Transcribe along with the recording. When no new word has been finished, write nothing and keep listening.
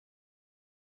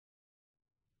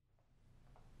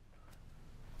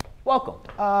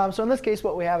Welcome. So in this case,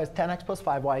 what we have is 10x plus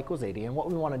 5y equals 80, and what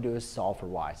we want to do is solve for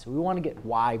y. So we want to get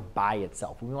y by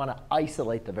itself. We want to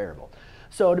isolate the variable.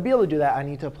 So to be able to do that, I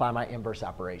need to apply my inverse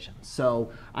operation.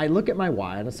 So I look at my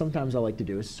y, and sometimes I like to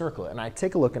do is circle it. And I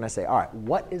take a look and I say, all right,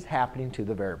 what is happening to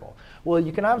the variable? Well,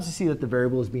 you can obviously see that the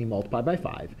variable is being multiplied by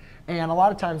 5. And a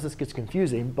lot of times this gets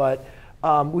confusing, but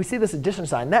we see this addition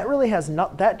sign. That really has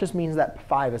that just means that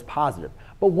 5 is positive.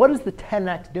 But what is the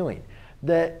 10x doing?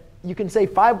 You can say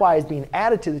 5y is being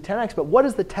added to the 10x, but what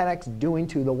is the 10x doing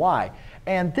to the y?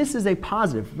 And this is a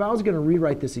positive. If I was going to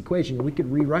rewrite this equation, we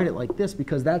could rewrite it like this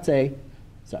because that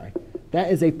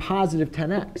is a positive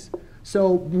 10x. So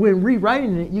when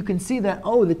rewriting it, you can see that,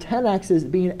 oh, the 10x is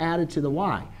being added to the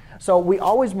y. So we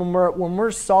always, when we're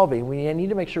solving, we need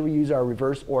to make sure we use our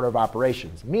reverse order of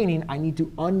operations, meaning I need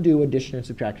to undo addition and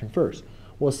subtraction first.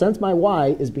 Well, since my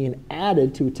y is being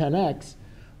added to 10x,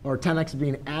 or 10x is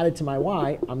being added to my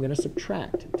y, I'm going to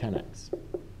subtract 10x.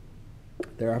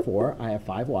 Therefore, I have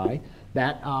 5y.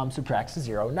 That subtracts to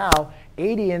 0. Now,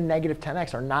 80 and negative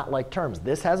 10x are not like terms.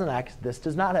 This has an x. This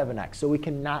does not have an x. So we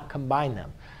cannot combine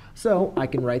them. So I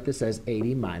can write this as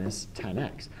 80 minus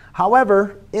 10x.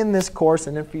 However, in this course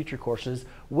and in future courses,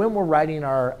 when we're writing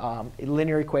our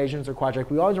linear equations or quadratic,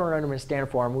 we always want to write them in standard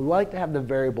form. We like to have the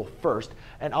variable first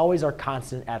and always our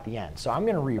constant at the end. So I'm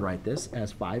going to rewrite this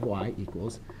as 5y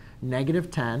equals negative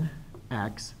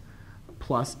 10x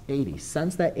plus 80.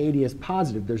 Since that 80 is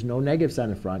positive, there's no negative sign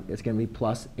in front. It's going to be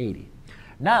plus 80.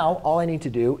 Now, all I need to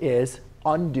do is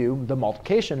undo the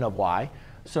multiplication of y.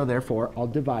 So therefore, I'll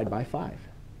divide by 5.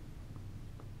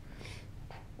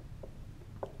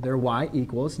 Their y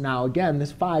equals, now again,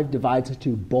 this 5 divides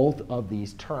into both of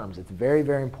these terms. It's very,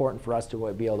 very important for us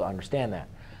to be able to understand that.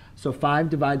 So 5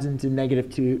 divides into negative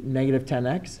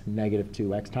 10x, negative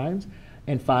 2x times.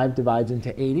 And 5 divides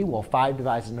into 80. Well, 5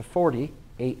 divides into 40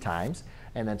 8 times.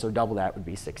 And then so double that would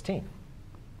be 16.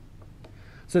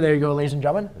 So there you go, ladies and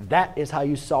gentlemen. That is how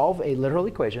you solve a literal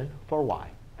equation for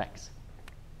y. Thanks.